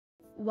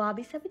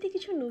ওয়াবি সাবিতে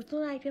কিছু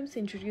নতুন items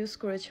introduce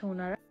করেছে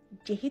ওনারা।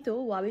 যেহেতু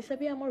ওয়াবি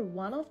সাবি আমার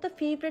one of the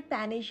favourite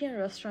pan Asian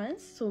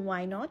restaurants, so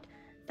why not,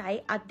 তাই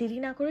আর দেরি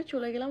না করে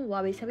চলে গেলাম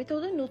ওয়াবি সাবিতে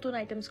ওদের নতুন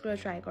আইটেমসগুলো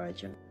ট্রাই করার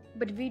জন্য।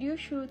 বাট ভিডিওর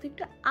শুরুতে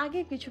একটু আগে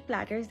কিছু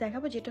প্ল্যাটার্স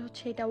দেখাবো, যেটা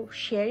হচ্ছে এটা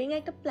শেয়ারিং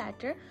একটা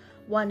প্ল্যাটার,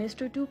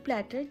 1:2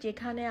 প্ল্যাটার,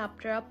 যেখানে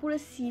আপনারা পুরো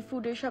সি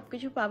ফুডের সব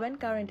কিছু পাবেন,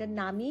 কারণ এটার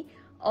নামই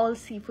অল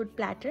সি ফুড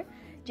প্ল্যাটার।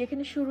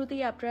 যেখানে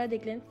শুরুতেই আপনারা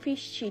দেখলেন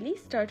fish chilli,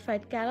 star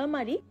fried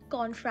calamari,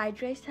 corn fried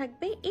rice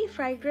থাকবে। এই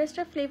ফ্রাইড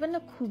রাইসটার ফ্লেভার না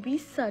খুবই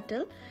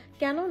সাটল,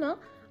 কেননা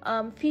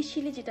ফিশ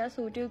চিলি যেটা আছে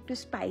ওইটাও একটু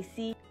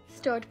স্পাইসি,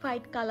 স্টার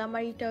ফ্রাইড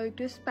কালামারিটাও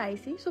একটু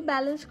স্পাইসি, সো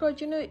ব্যালেন্স করার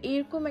জন্য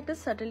এরকম একটা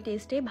সাটল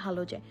টেস্টে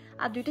ভালো যায়।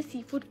 আর 2টা সি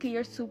ফুড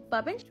ক্লিয়ার স্যুপ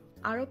পাবেন,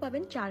 আরও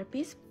পাবেন 4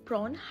 পিস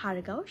প্রন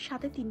হারগাও,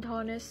 সাথে 3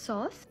 ধরনের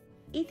সস।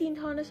 এই 3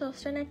 ধরনের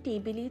সসটা না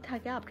টেবিলেই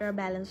থাকে, আপনারা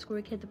ব্যালেন্স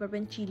করে খেতে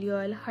পারবেন চিলি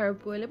অয়েল, হার্ব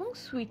অয়েল এবং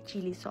সুইট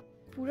চিলি সস।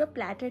 পুরো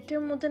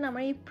প্ল্যাটারটার মধ্যে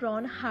আমার এই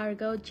প্রন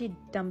হারগাও যে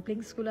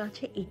ডাম্পলিংসগুলো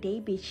আছে এটাই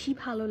বেশি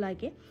ভালো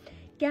লাগে,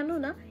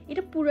 কেননা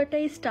এটা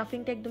পুরোটাই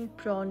স্টাফিংটা একদম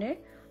প্রনের।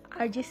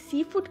 আর যে সি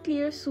ফুড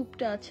ক্লিয়ার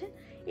স্যুপটা আছে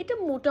এটা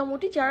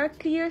মোটামুটি যারা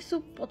ক্লিয়ার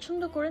স্যুপ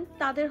পছন্দ করেন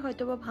তাদের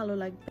হয়তো বা ভালো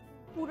লাগবে।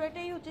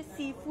 পুরোটাই হচ্ছে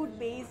সি ফুড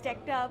বেসড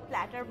একটা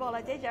প্ল্যাটার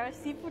বলা যায়, যারা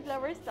সি ফুড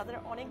লাভার্স তাদের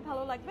অনেক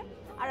ভালো লাগবে।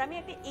 আর আমি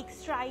একটা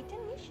এক্সট্রা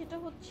আইটেম নিই, সেটা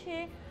হচ্ছে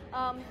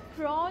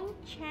prawn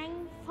chang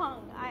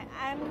fang.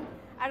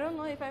 I don't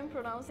know if I'm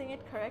pronouncing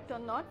it correct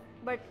or not,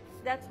 but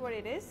that's what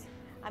it is.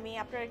 আমি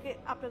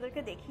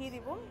আপনাদেরকে দেখিয়ে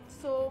দিব।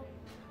 সো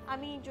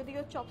আমি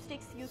যদিও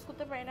চপস্টিক্স ইউজ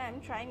করতে পারি না, I am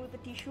trying with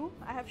the tissue.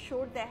 I have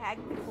showed the heck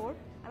before.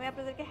 আমি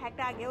আপনাদেরকে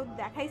হ্যাকটা আগেও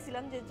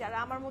দেখাইছিলাম যে যারা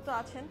আমার মতো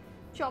আছেন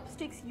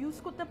চপস্টিক্স ইউজ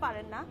করতে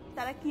পারেন না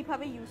তারা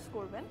কিভাবে ইউজ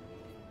করবেন।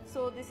 So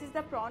this is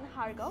the prawn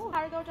হারগাও।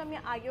 হারগাওটা আমি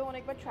আগেও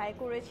অনেকবার ট্রাই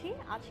করেছি,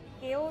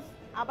 আজকেও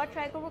আবার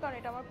ট্রাই করবো কারণ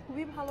এটা আমার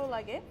খুবই ভালো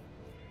লাগে।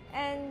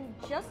 And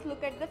just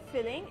look at the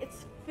feeling, it's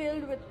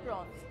filled with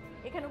prawns.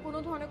 এখানে কোনো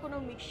ধরনের কোনো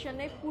মিক্সচার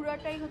নেই,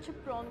 পুরাটাই হচ্ছে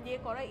প্রন দিয়ে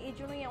করা, এই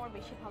জন্যই আমার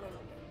বেশি ভালো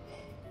লাগে।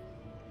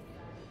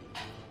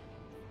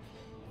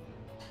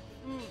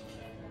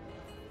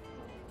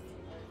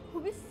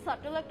 খুবই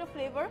সাটল একটা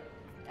ফ্লেভার,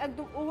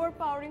 একদম ওভার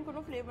পাওয়ারিং কোনো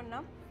ফ্লেভার না।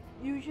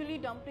 ইউজুয়ালি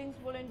ডাম্পলিংস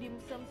বলেন,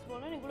 ডিমসামস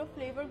বলেন, এগুলো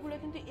ফ্লেভারগুলো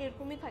কিন্তু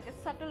এরকমই থাকে,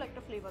 সাটল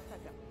একটা ফ্লেভার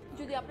থাকে।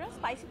 যদি আপনারা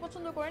স্পাইসি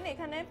পছন্দ করেন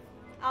এখানে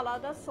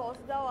আলাদা সস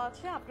দেওয়া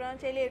আছে, আপনারা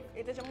চাইলে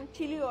এটা যেমন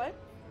চিলি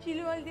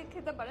অয়েল দিয়ে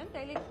খেতে পারেন,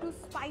 তাইলে একটু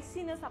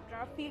স্পাইসিনেস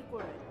আপনারা ফিল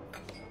করবেন।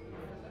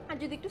 আর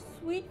যদি একটু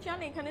সুইট চান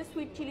এখানে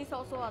সুইট চিলি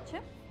সসও আছে,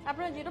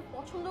 আপনারা যেটা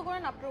পছন্দ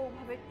করেন আপনারা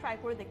ওভাবে ট্রাই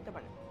করে দেখতে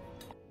পারেন।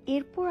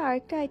 এরপর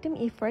আরেকটা আইটেম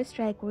এই ফার্স্ট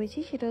ট্রাই করেছি,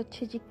 সেটা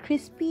হচ্ছে যে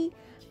ক্রিস্পি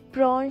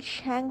প্রন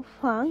শ্যাং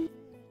ফাং।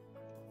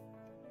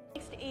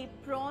 নেক্সট এই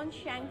প্রন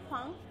শ্যাং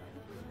ফাং,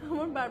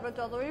 আমার বারবার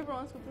যতবারই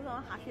প্রনাউন্স করতেছে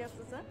আমার হাসি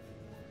আসতেছে।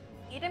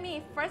 এটা আমি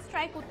ফার্স্ট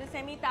ট্রাই করতেছি,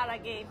 আমি তার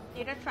আগে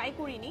এটা ট্রাই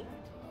করিনি।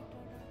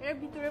 এটার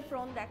ভিতরে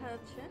প্রন দেখা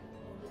যাচ্ছে।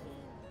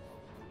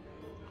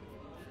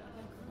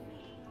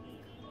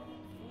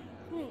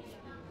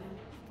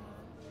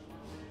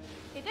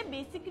 এটা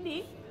বেসিক্যালি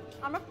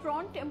আমরা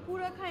প্রন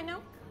টেম্পুরা খাই না,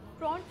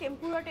 প্রন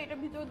টেম্পুরাটা এটার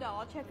ভিতরে দেওয়া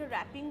আছে একটা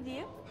র্যাপিং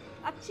দিয়ে,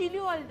 আর চিলি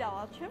অয়েল দেওয়া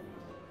আছে,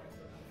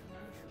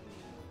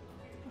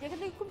 যেখান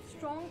থেকে খুব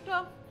স্ট্রং একটা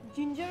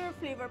জিঞ্জারের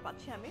ফ্লেভার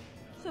পাচ্ছি আমি।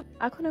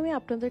 এখন আমি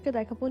আপনাদেরকে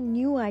দেখাবো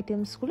নিউ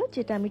আইটেমসগুলো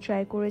যেটা আমি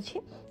ট্রাই করেছি।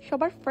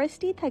 সবার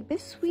ফার্স্টেই থাকবে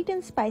sweet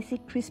and spicy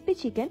crispy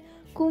chicken,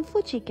 kung fu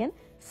chicken,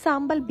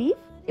 sambal beef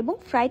এবং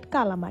ফ্রাইড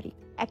কালামারি।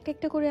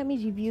 একটা করে আমি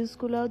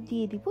রিভিউসগুলো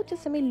দিয়ে দিব,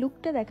 জাস্ট আমি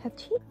লুকটা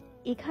দেখাচ্ছি।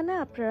 এখানে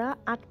আপনারা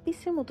 8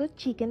 পিসের মতো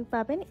চিকেন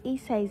পাবেন এই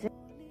সাইজে।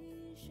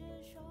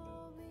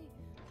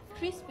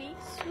 Crispy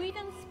sweet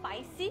and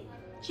spicy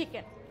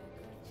chicken.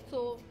 So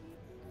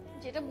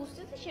যেটা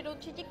বুঝতেছি সেটা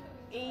হচ্ছে যে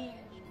এই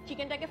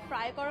চিকেনটাকে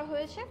ফ্রাই করা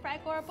হয়েছে, ফ্রাই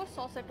করার পর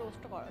সসে টস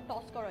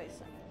করা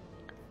হয়েছে।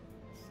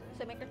 সো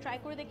আমি একটা ট্রাই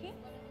করে দেখি।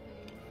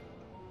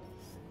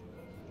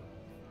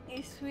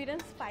 এই সুইট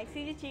অ্যান্ড স্পাইসি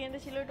যে চিকেনটা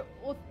ছিল এটা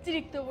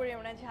অতিরিক্ত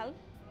পরিমাণে ঝাল,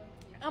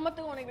 আমার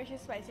তো অনেক বেশি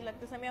স্পাইসি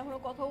লাগতেছে, আমি এখনো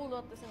কথা বলতে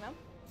পারতেছি না,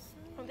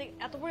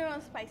 এত পরিমাণ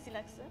স্পাইসি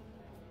লাগছে।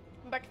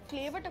 বাট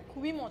ফ্লেভারটা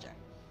খুবই মজার,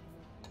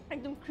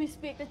 একদম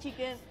ক্রিস্পি একটা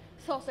চিকেন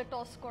সসে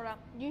টস করা,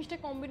 জিনিসটা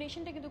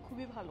কম্বিনেশনটা কিন্তু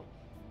খুবই ভালো।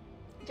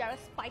 যারা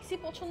স্পাইসি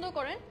পছন্দ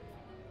করেন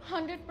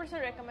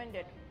 100%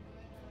 রেকমেন্ডেড।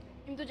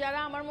 কিন্তু যারা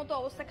আমার মতো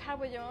অবস্থা খারাপ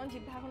হয়ে যাবে, আমার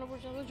জিহ্বা এখনো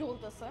পর্যন্ত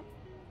জ্বলতেছে,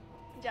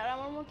 যারা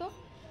আমার মতো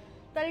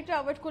তার একটু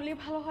অ্যাভয়েড করলেই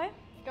ভালো হয়,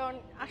 কারণ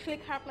আসলে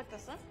খারাপ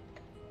লাগতেছে।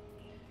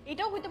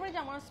 এটাও হইতে পারে যে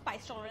আমার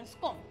স্পাইস টলারেন্স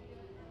কম,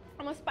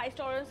 আমার স্পাইস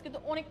টলারেন্স কিন্তু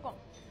অনেক কম।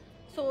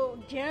 সো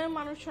জেনারেল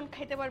মানুষজন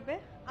খাইতে পারবে,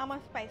 আমার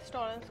স্পাইস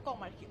টলারেন্স কম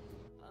আর কি।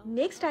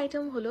 নেক্সট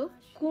আইটেম হলো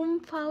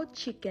কুমফাও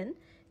চিকেন,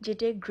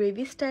 যেটা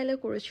গ্রেভি স্টাইলে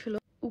করেছিল।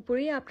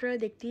 উপরেই আপনারা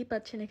দেখতেই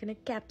পাচ্ছেন এখানে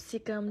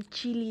ক্যাপসিকাম,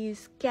 চিলিস,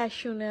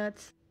 ক্যাশু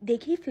নাটস,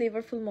 দেখেই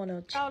ফ্লেভারফুল মনে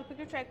হচ্ছে। অল্প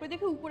একটু ট্রাই করে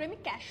দেখি। উপরে আমি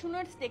ক্যাশু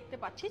নাটস দেখতে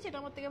পাচ্ছি, যেটা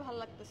আমার থেকে ভালো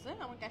লাগতেছে,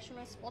 আমার ক্যাশু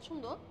নাটস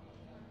পছন্দ।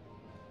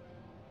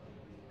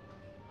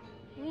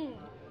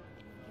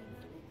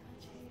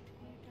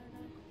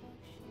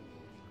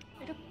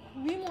 এটা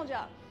খুবই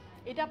মজা,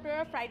 এটা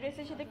আপনারা ফ্রাইড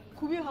রাইসের সাথে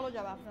খুবই ভালো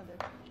যাবে আপনাদের।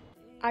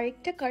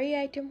 আরেকটা কারি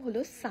আইটেম হলো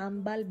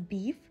সাম্বাল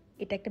বিফ।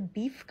 এটা একটা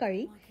বিফ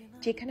কারি,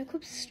 যেখানে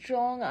খুব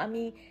স্ট্রং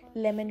আমি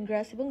লেমন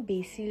গ্রাস এবং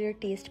বেসিলের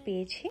টেস্ট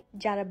পেয়েছি।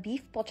 যারা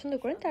বিফ পছন্দ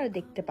করেন তারা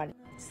দেখতে পারেন।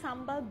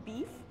 সাম্বার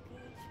বিফ,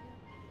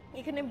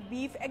 এখানে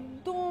বিফ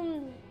একদম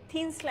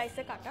থিন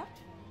স্লাইসে কাটা।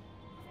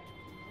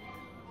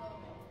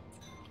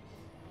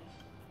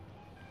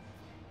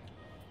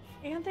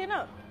 এখান থেকে না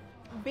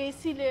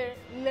বেসিলের,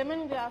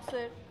 লেমন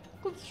গ্রাসের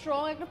খুব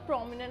স্ট্রং একটা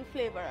প্রমিনেন্ট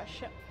ফ্লেভার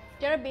আসে।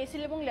 যারা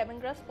বেসিল এবং লেমন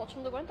গ্রাস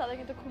পছন্দ করেন তাদের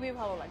কিন্তু খুবই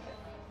ভালো লাগে।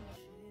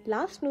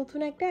 লাস্ট নতুন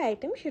একটা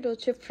আইটেম, সেটা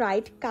হচ্ছে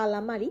ফ্রাইড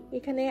কালামারি।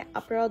 এখানে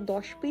আপনারা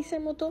 10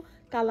 পিসের মতো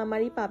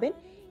কালামারি পাবেন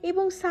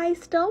এবং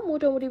সাইজটাও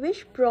মোটামুটি বেশ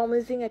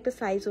প্রমিজিং একটা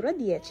সাইজ ওরা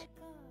দিয়েছে।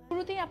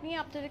 শুরুতেই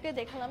আপনাদেরকে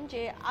দেখালাম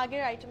যে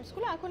আগের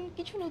আইটেমসগুলো, এখন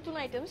কিছু নতুন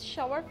আইটেমস।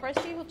 সবার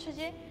ফার্স্টেই হচ্ছে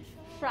যে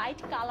ফ্রাইড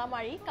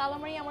কালামারি।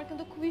 কালামারি আমার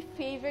কিন্তু খুবই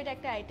ফেভারিট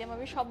একটা আইটেম।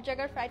 আমি সব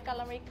জায়গার ফ্রাইড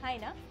কালামারি খাই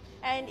না,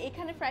 অ্যান্ড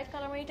এখানে ফ্রাইড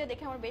কালামারিটা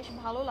দেখে আমার বেশ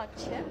ভালো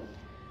লাগছে।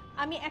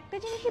 আমি একটা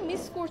জিনিসই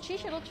মিস করছি,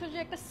 সেটা হচ্ছে যে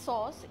একটা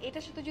সস।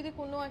 এটার সাথে যদি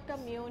কোনো একটা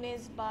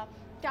মেয়োনেজ বা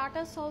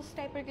টাটা সস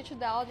টাইপের কিছু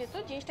দেওয়া যেত,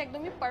 জিনিসটা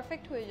একদমই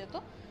পারফেক্ট হয়ে যেত।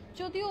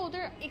 যদিও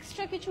ওদের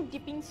এক্সট্রা কিছু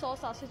ডিপিং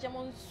সস আছে,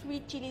 যেমন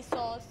sweet chilli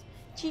sauce,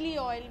 chilli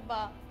oil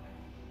বা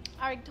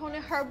আরেক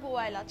ধরনের হার্ব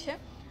অয়েল আছে,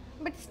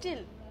 বাট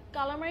স্টিল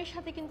কালামারির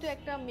সাথে কিন্তু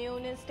একটা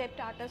মেয়োনেজ টাইপ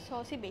টাটা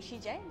সসই বেশি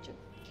যায়।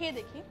 খেয়ে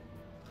দেখি।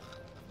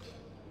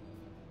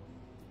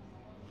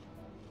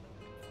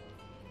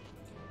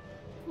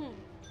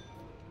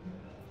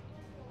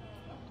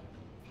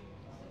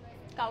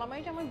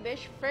 কালামারিটা আমার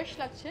বেশ ফ্রেশ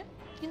লাগছে,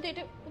 কিন্তু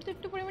এটা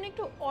একটু পরিমাণে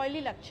একটু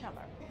অয়েলি লাগছে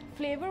আমার।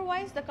 Flavour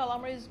wise the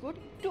calamari is good,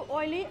 একটু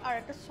অয়েলি আর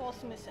একটা সস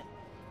মিসিং।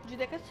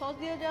 যদি একটা সস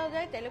দিয়ে দেওয়া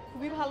যায় তাহলে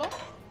খুবই ভালো।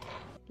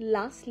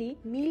 লাস্টলি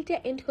মিলটা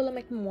এন্ড করলাম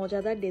একটা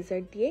মজাদার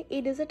ডেজার্ট দিয়ে।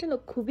 এই ডেজার্টটা না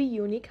খুবই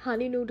unique,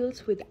 honey noodles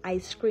with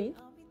ice cream.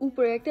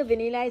 উপরে একটা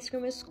ভ্যানিলা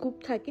আইসক্রিমের স্কুপ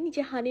থাকে,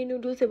 নিচে হানি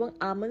নুডলস এবং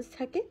আমন্ডস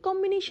থাকে।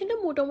 কম্বিনেশনটা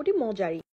মোটামুটি মজারই।